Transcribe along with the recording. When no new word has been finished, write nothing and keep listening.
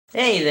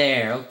Hey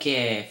there,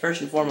 okay,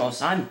 first and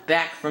foremost, I'm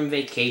back from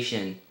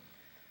vacation.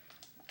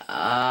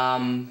 Yeah,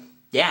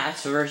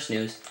 that's the first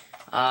news.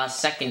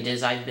 Second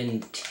is I've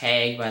been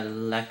tagged by the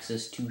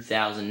Lexus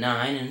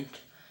 2009, and I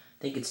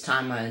think it's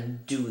time I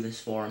do this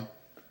for him.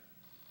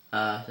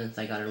 Since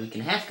I got it a week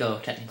and a half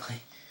ago, technically.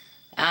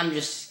 I'm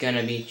just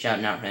gonna be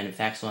shouting out random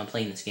facts while I'm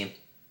playing this game.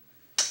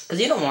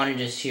 Because you don't want to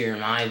just hear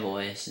my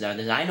voice.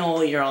 I know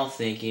what you're all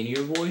thinking.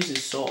 Your voice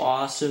is so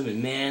awesome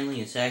and manly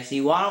and sexy.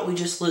 Why don't we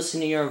just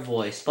listen to your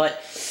voice?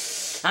 But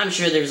I'm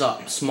sure there's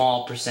a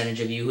small percentage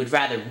of you who'd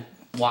rather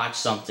watch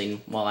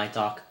something while I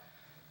talk.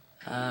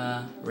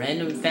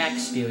 Random fact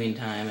spewing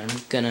time. I'm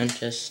gonna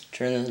just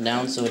turn this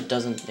down so it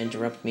doesn't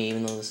interrupt me,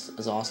 even though this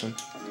is awesome.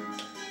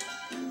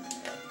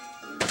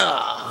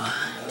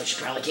 Which you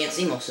probably can't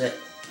see most of it.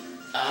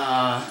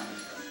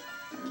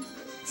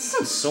 This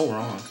sounds so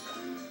wrong.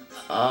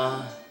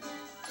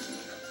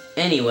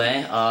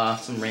 Anyway,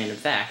 some random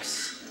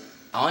facts.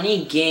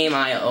 Any game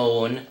I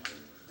own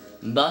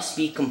must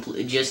be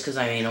complete, just because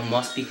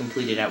must be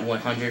completed at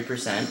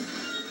 100%.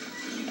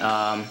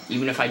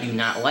 Even if I do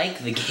not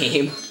like the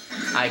game,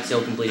 I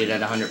still complete it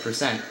at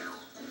 100%.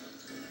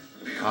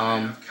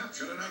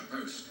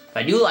 If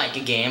I do like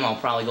a game, I'll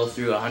probably go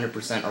through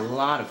 100% a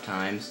lot of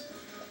times.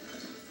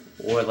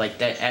 Or like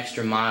that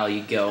extra mile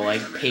you go,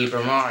 like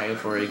Paper Mario,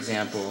 for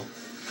example.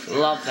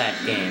 Love that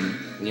game.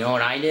 You know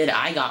what I did?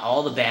 I got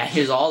all the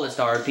badges, all the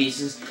star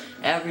pieces,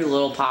 every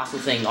little possible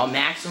thing. A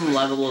maximum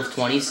level of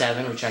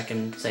 27, which I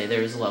can say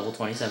there is a level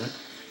 27.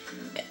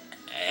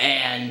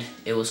 And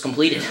it was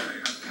completed.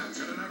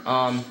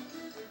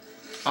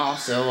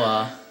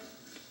 Also,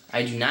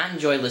 I do not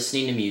enjoy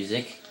listening to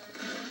music.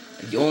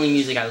 The only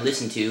music I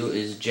listen to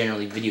is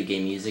generally video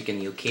game music and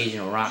the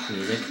occasional rock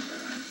music.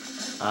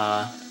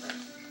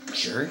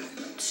 Sure,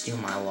 steal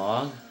my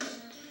log.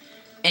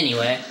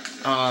 Anyway,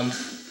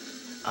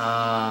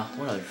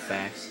 what other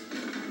facts?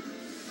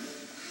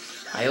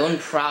 I own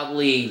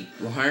probably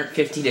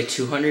 150 to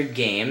 200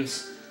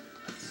 games.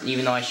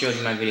 Even though I showed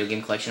you my video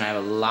game collection, I have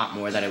a lot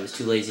more that I was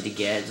too lazy to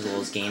get, as well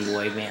as Game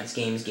Boy Advance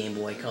games, Game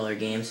Boy Color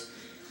games,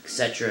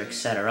 etc.,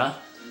 etc.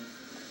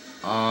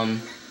 The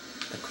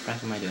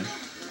crap am I doing?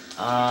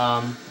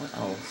 What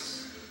else?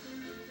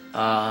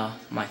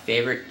 My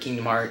favorite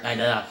Kingdom Hearts,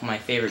 my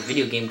favorite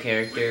video game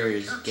character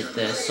is, get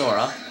this,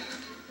 Sora.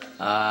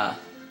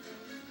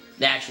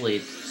 Actually,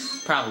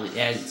 it's probably,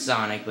 it's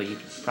Sonic, but you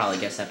can probably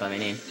guess that by my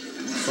name.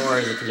 Sora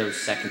is a close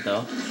second,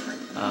 though.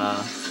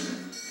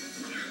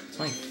 It's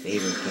my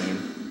favorite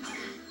game.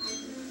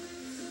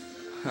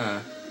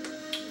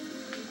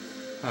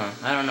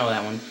 I don't know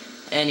that one.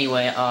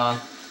 Anyway,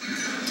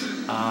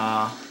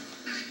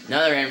 another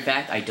random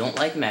fact, I don't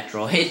like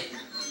Metroid.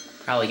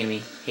 Probably gonna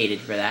be hated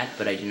for that,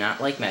 but I do not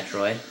like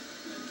Metroid.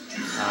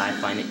 I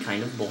find it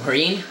kind of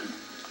boring.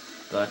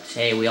 But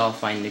hey, we all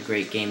find a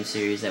great game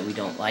series that we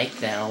don't like,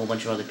 that a whole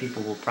bunch of other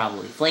people will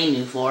probably flame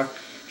you for,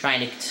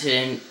 trying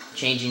to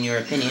changing your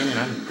opinion, and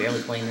I'm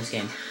barely playing this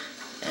game.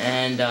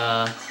 And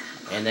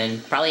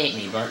then probably hate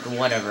me, but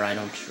whatever, I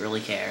don't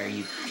really care.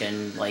 You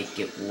can like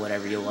it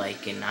whatever you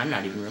like, and I'm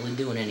not even really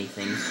doing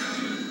anything.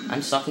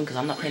 I'm sucking because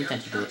I'm not paying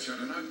attention to it.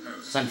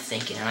 Because I'm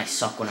thinking, and I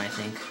suck when I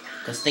think.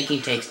 Because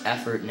thinking takes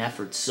effort, and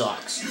effort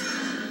sucks.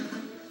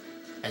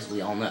 As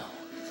we all know.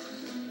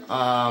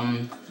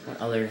 What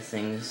other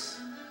things?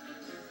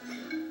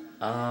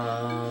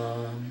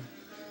 I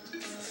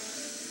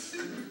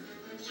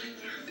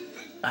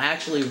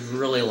actually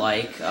really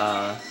like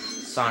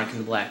Sonic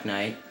and the Black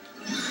Knight.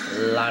 A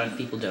lot of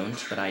people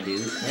don't, but I do.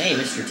 Hey,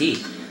 Mr.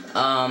 T.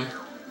 I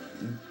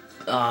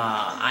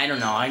don't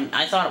know.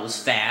 I thought it was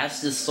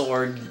fast. The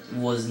sword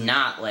was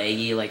not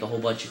laggy like a whole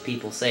bunch of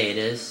people say it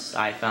is.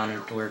 I found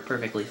it to work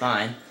perfectly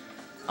fine.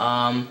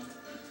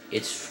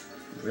 It's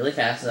really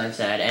fast, as I've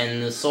said,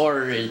 and the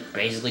sword is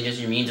basically just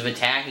your means of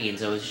attacking,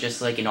 so it's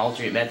just like an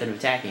alternate method of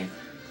attacking.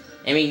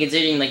 I mean,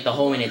 considering like the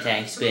homing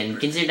attack spin,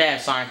 consider that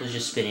if Sonic was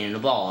just spinning in a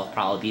ball, it'd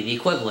probably be the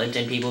equivalent,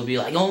 and people would be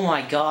like, oh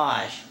my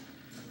gosh!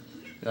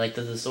 Like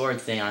the sword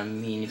thing, I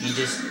mean, if you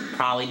just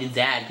probably did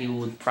that, people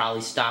would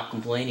probably stop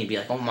complaining and be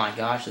like, oh my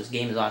gosh, this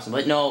game is awesome.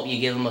 But no, you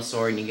give them a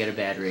sword and you get a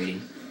bad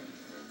rating.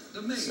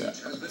 So,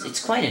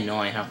 it's quite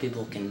annoying how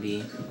people can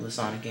be with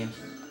Sonic games.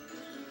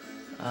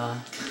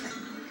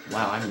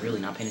 Wow, I'm really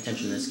not paying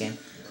attention to this game.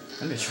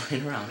 I'm just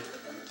running around.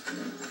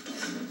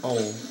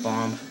 Oh,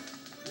 bomb.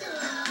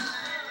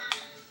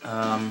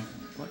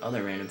 What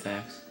other random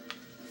facts?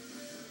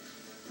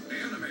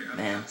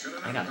 Man,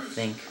 I gotta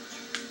think.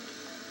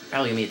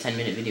 Probably gonna be a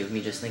 10-minute video of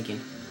me just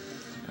thinking.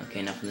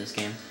 Okay, enough of this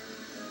game.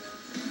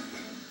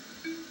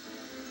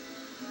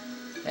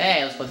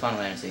 Hey, let's play Final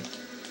Fantasy.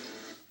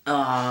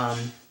 What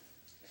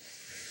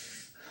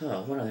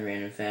other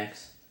random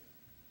facts?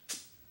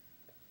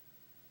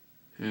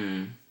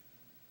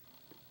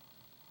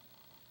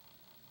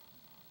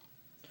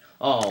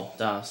 Oh,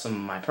 some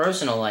of my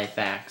personal life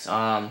facts.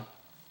 I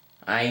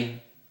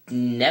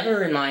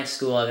never in my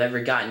school have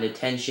ever gotten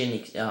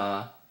detention,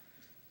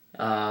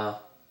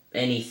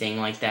 anything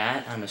like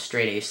that. I'm a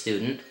straight A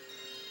student,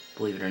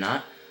 believe it or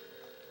not.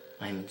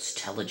 I'm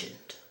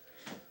intelligent.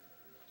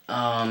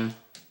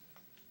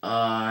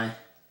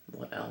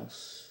 What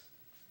else?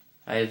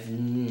 I've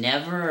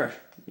never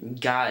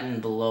gotten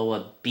below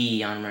a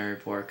B on my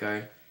report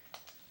card.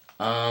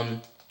 I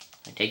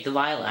take the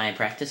violin, I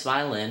practice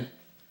violin.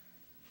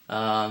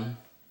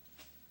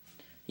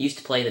 Used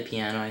to play the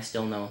piano, I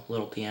still know a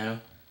little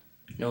piano.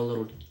 Know a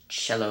little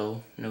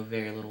cello, know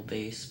very little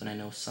bass, but I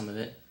know some of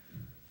it.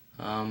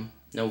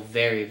 Know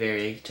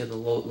very, to the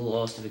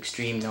lowest of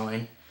extreme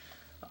knowing,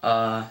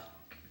 of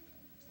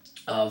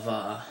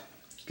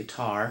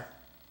guitar.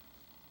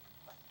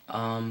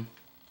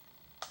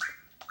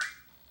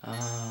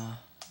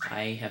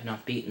 I have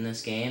not beaten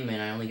this game,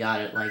 and I only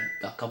got it like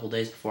a couple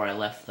days before I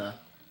left for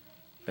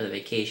the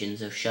vacation,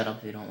 so shut up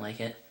if you don't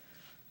like it.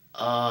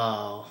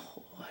 Oh,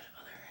 what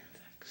other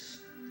infects?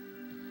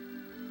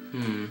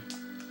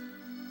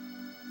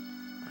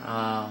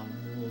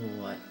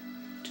 What?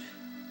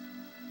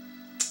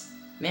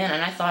 Man,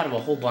 and I thought of a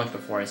whole bunch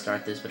before I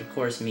start this, but of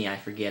course me, I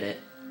forget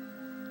it.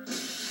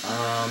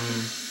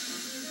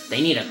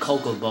 They need a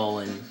Cocoa Bowl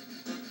in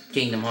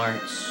Kingdom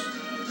Hearts.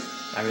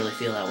 I really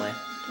feel that way.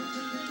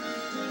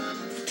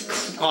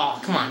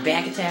 Oh, come on,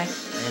 back attack.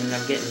 And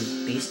I'm getting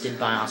beasted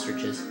by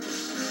ostriches.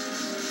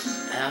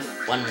 Have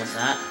fun with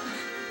that.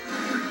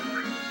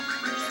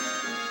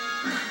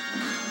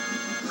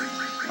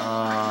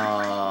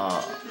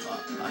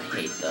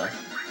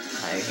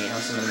 I hate how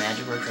some of the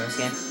magic works in this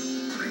game.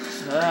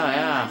 Oh,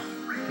 yeah.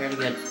 Prepare to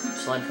get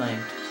sled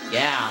flamed.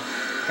 Yeah.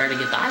 Prepare to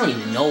get I don't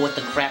even know what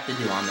the crap to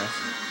do on this.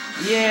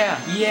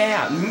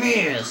 Yeah,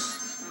 miss.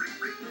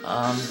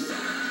 Oh,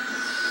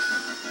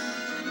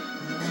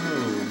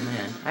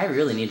 man. I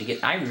really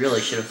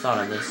should have thought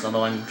of this,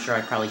 although I'm sure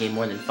I probably gave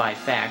more than 5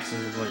 facts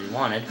since this is what he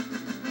wanted.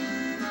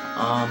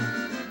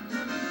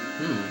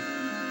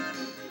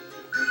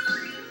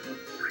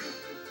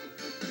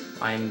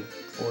 I'm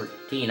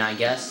 14, I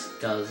guess,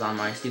 because on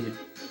my stupid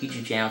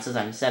YouTube channel it says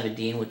I'm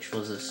 17, which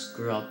was a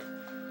screw up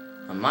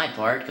on my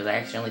part, because I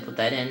accidentally put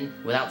that in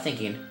without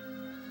thinking.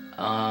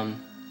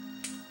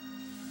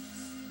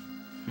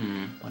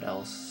 What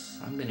else?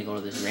 I'm gonna go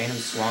to this random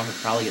swamp and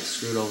probably get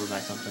screwed over by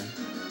something.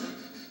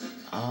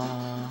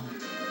 Why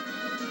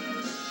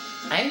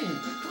do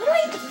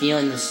I get the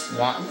feeling the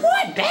swamp?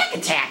 What? Back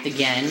attacked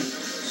again?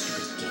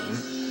 Stupid game.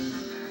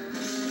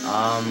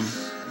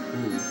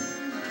 Ooh.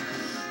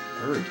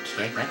 Bird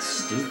kick? That's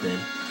stupid.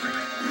 I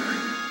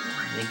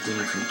think we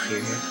need some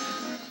cure here.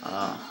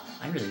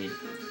 I really need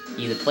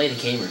to either play the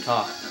game or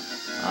talk.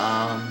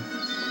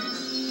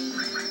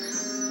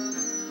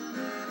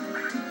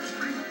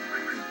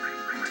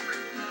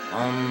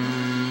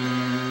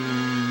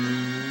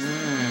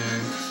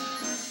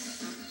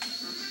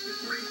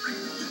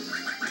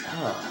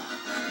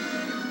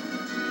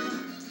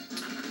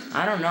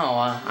 I don't know,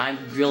 I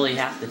really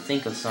have to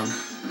think of some.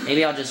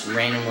 Maybe I'll just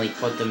randomly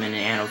put them in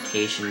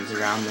annotations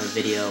around the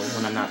video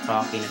when I'm not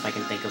talking if I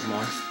can think of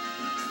more.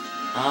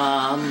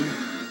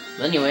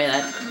 But anyway,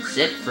 that's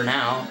it for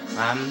now.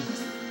 I'm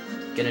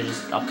gonna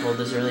just upload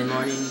this early in the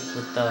morning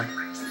with the...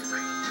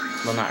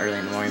 Well, not early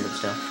in the morning, but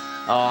still.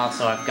 Oh,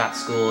 also, I've got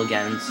school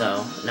again,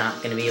 so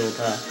not gonna be able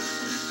to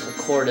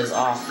record as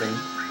often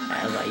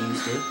as I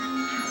used to.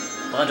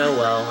 But oh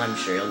well, I'm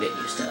sure you'll get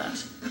used to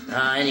that.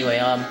 Anyway,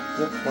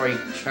 we'll play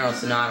Eternal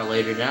Sonata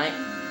later tonight.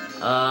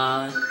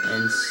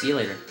 And see you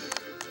later.